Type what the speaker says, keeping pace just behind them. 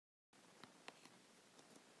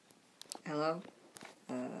Hello.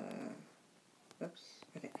 Whoops.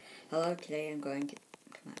 Okay. Hello. Today I'm going to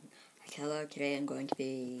come on. Hello. Today I'm going to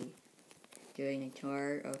be doing a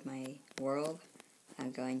tour of my world.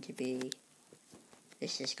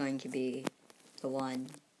 This is going to be the one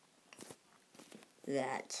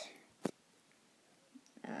that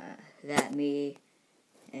me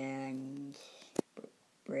and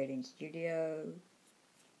Braden Studio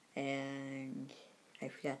and I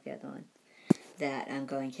forgot the other one that I'm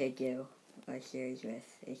going to do a series with.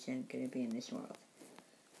 It's going to be in this world.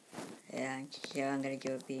 And so I'm going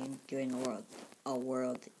to doing a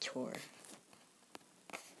world tour.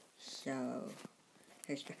 So,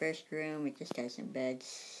 here's the first room. It just has some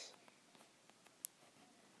beds.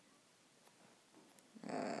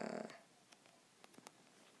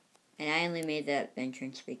 And I only made that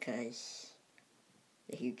entrance because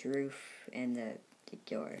the huge roof and the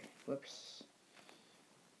door. Whoops.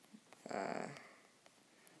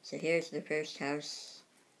 So here's the first house.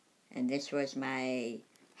 And this was my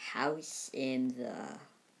house in the...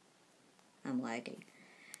 I'm lagging.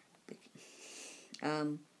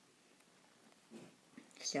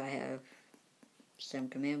 So I have some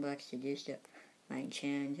command blocks to do stuff. My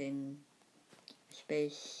enchant in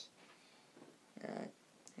space.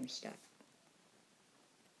 I'm stuck.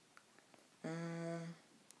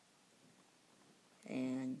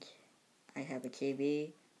 And I have a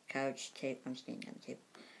TV, couch, table. I'm standing on the table.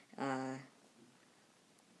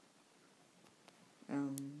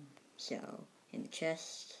 So in the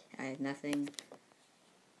chest, I have nothing.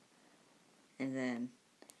 And then,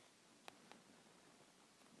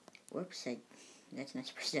 whoops, that's not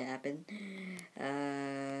supposed to happen.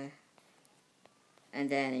 And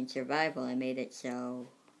then in survival, I made it so,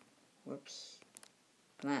 whoops,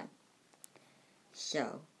 come on.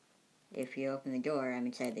 So, if you open the door, I'm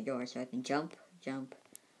inside the door, so I can jump. I'm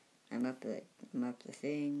up the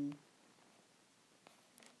thing.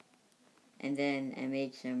 And then I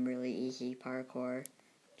made some really easy parkour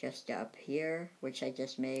just up here, which I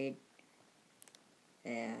just made.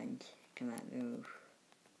 And, come on, move.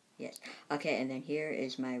 Yes. Okay, and then here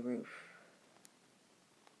is my roof.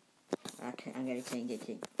 Okay, I'm gonna change it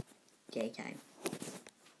to daytime.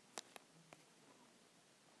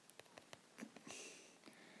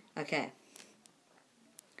 Okay.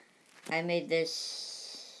 I made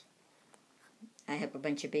this. I have a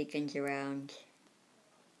bunch of beacons around.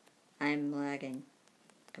 I'm lagging.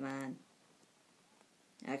 Come on.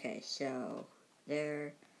 Okay, so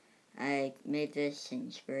there. I made this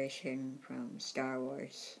inspiration from Star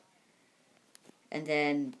Wars. And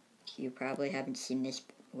then you probably haven't seen this.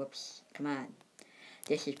 Whoops. Come on.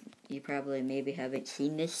 You probably maybe haven't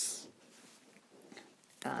seen this.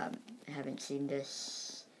 Haven't seen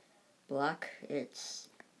this block. It's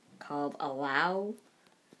called Allow.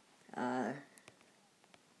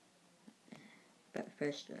 But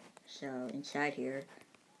first, so inside here,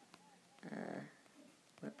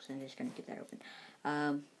 whoops, I'm just gonna get that open.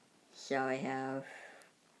 So I have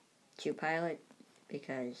 2 pilot,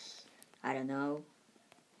 because I don't know,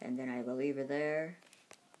 and then I have a lever there.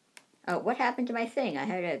 Oh, what happened to my thing? I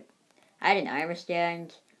had an iris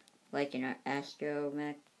stand, like an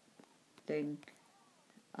astromech thing,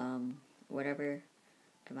 whatever.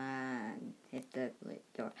 Come on, hit the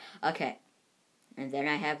door. Okay, and then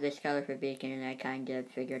I have this colorful beacon, and I kind of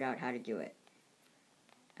figured out how to do it.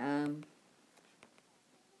 Come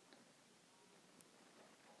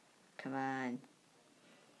on.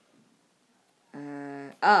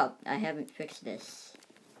 Oh, I haven't fixed this.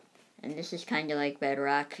 And this is kind of like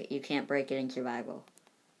Bedrock. You can't break it in survival.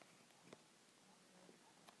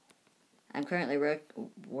 I'm currently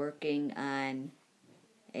working on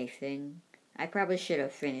a thing. I probably should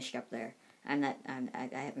have finished up there. I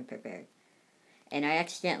haven't prepared. And I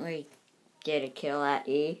accidentally did a kill at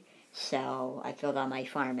E, so I killed all my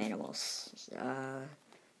farm animals.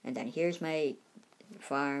 And then here's my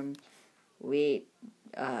farm. I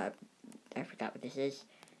forgot what this is.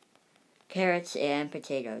 Carrots and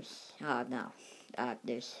potatoes. Oh, no.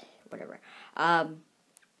 There's, whatever.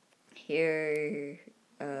 Here,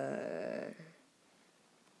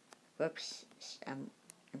 whoops, I'm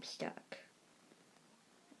stuck.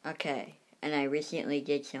 Okay, and I recently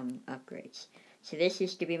did some upgrades. So this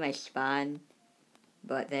used to be my spawn,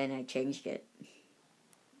 but then I changed it,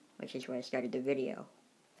 which is where I started the video.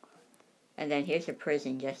 And then here's a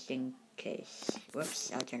prison just in case.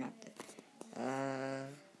 Whoops, I'll turn up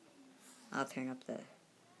the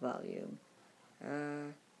volume.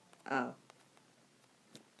 Oh.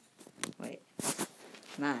 Wait.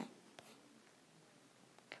 Come on.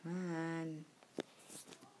 Come on.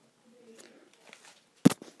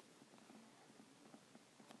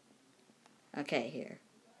 Okay, here.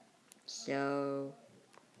 So,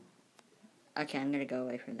 okay, I'm gonna go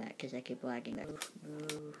away from that because I keep lagging.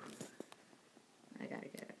 Move. I gotta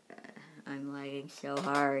go. I'm lagging so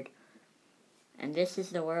hard. And this is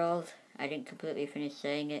the world, I didn't completely finish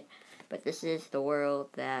saying it, but this is the world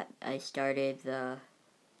that I started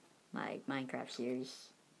my Minecraft series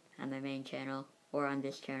on my main channel, or on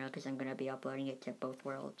this channel, because I'm going to be uploading it to both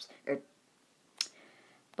worlds, or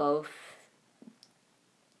both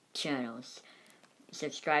channels.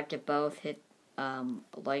 Subscribe to both, hit,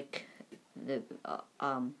 like the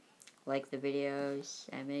videos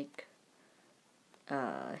I make,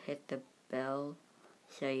 hit the bell,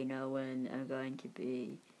 so you know when I'm going to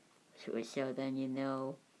be, so then you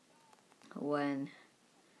know when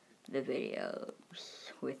the videos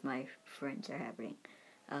with my friends are happening.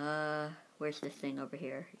 Where's this thing over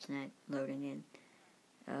here? It's not loading in.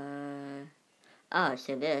 Oh,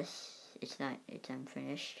 so this, it's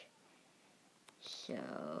unfinished. So,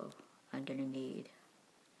 I'm gonna need,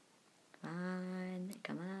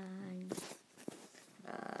 come on,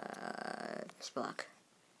 this block.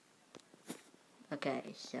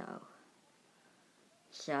 Okay, so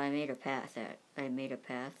I made a path. I made a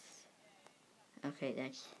path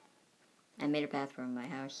from my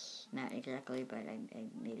house, not exactly, but I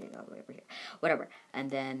made it all the way over here. Whatever. And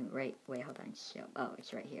then, wait, hold on. So, oh,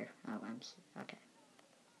 it's right here. Oh, okay.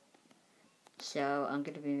 So, I'm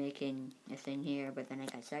going to be making a thing here, but then I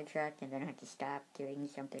got sidetracked, and then I had to stop doing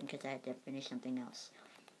something because I had to finish something else.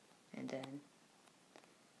 And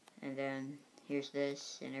then, here's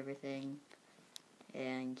this and everything,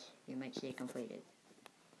 and you might see it completed.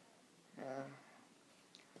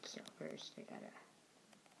 So, first, I gotta,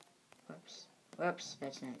 whoops,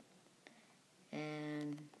 that's not,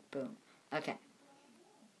 and boom. Okay.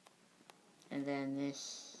 And then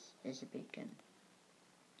this is a beacon.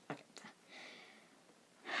 Okay.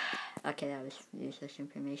 Okay, that was useless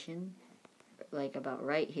information. Like about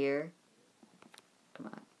right here. Come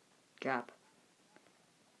on. Drop.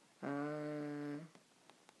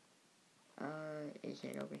 Is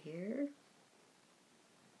it over here?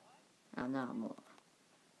 Oh, no, more.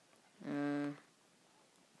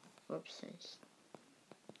 Whoops.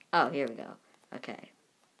 Oh, here we go. Okay.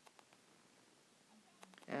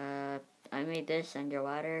 I made this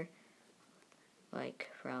underwater. Like,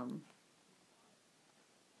 from...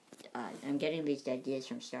 I'm getting these ideas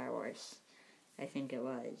from Star Wars. I think it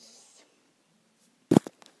was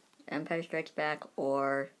Empire Strikes Back,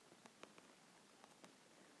 or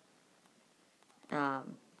The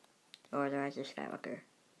Rise of Skywalker.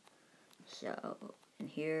 So, in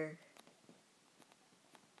here,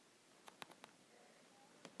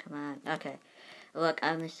 come on, okay, look,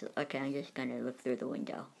 I'm just gonna look through the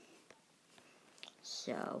window.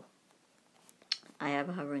 So, I have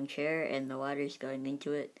a hovering chair, and the water's going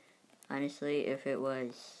into it. Honestly, if it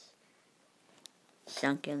was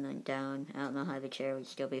sunken and down, I don't know how the chair would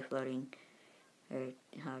still be floating, or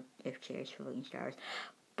if chairs floating stars.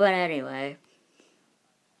 But anyway,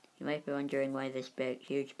 you might be wondering why this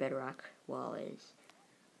huge bedrock wall is.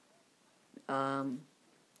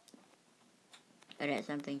 It has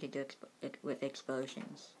something to do with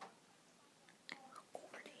explosions.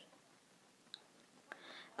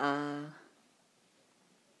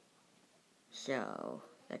 So,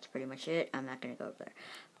 that's pretty much it. I'm not going to go over there.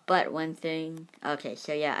 But one thing, okay,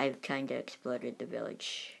 so yeah, I've kind of exploded the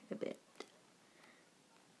village a bit.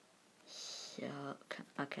 So,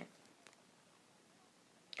 okay.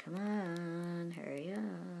 Come on, hurry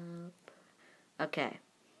up. Okay.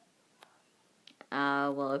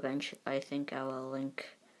 Well, eventually, I think I will link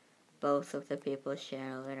both of the people's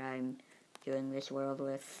channel that I'm doing this world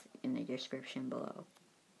with in the description below.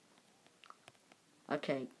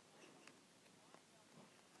 Okay.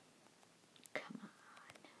 Come on.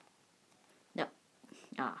 No.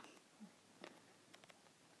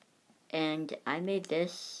 And I made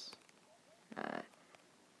this.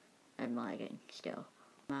 I'm lagging still.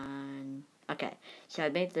 Come on. Okay. So I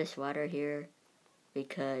made this water here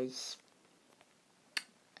because...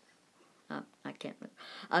 Oh, I can't move.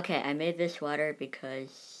 Okay, I made this water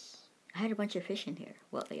because I had a bunch of fish in here.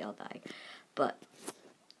 Well, they all died. But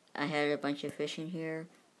I had a bunch of fish in here,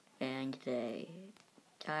 and they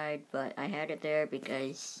died. But I had it there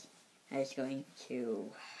because I was going to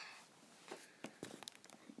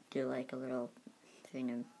do like a little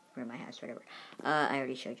thing for my house, whatever. I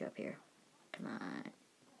already showed you up here. Come on.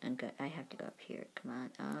 I'm good. I have to go up here. Come on.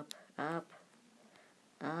 Up, up,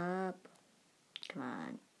 up. Come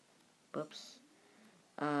on. Whoops.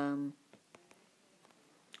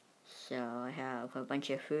 So I have a bunch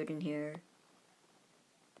of food in here.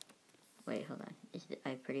 Wait, hold on.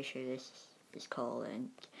 I'm pretty sure this is coal and...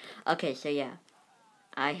 Okay, so yeah.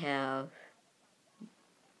 I have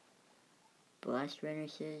blast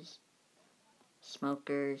furnaces,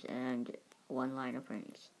 smokers, and one line of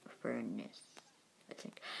furnace, I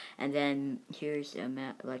think. And then here's a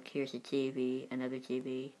map, like here's a TV, another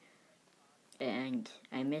TV, and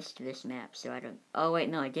I missed this map, so I don't. Oh wait,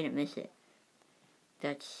 no, I didn't miss it.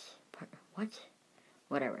 That's what?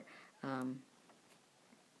 Whatever. And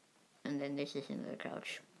then this is another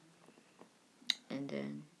couch, and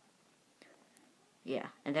then yeah,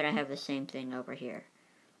 and then I have the same thing over here.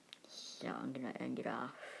 So I'm gonna end it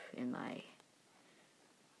off in my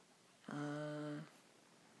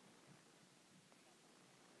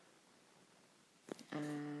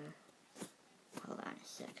hold on a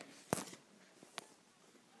second.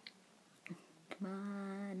 Come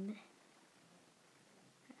on.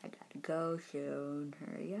 I gotta go soon.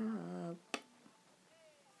 Hurry up.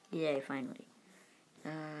 Yay, finally.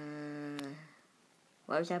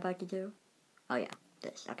 What was I about to do? Oh yeah,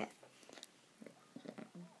 this, okay.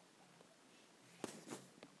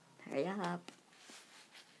 Hurry up.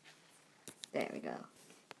 There we go.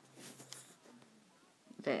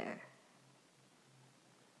 There.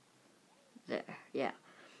 There, yeah.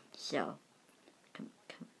 So,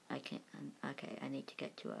 I can't, okay, I need to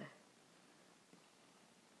get to a,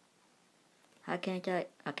 how can I do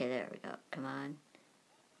it? Okay, there we go, come on.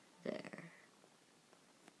 There.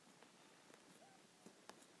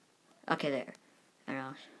 Okay, there. And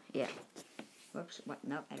I'll, yeah. Whoops, what,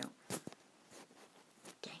 no, I don't.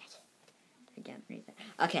 Dang it. I didn't read that.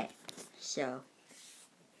 Okay, so,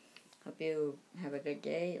 hope you have a good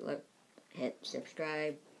day. Look, hit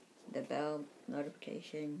subscribe, the bell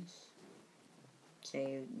notifications, so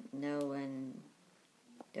you know when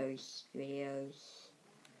those videos,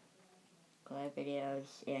 collab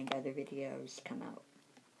videos, and other videos come out.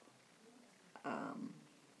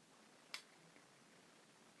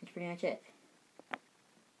 That's pretty much it.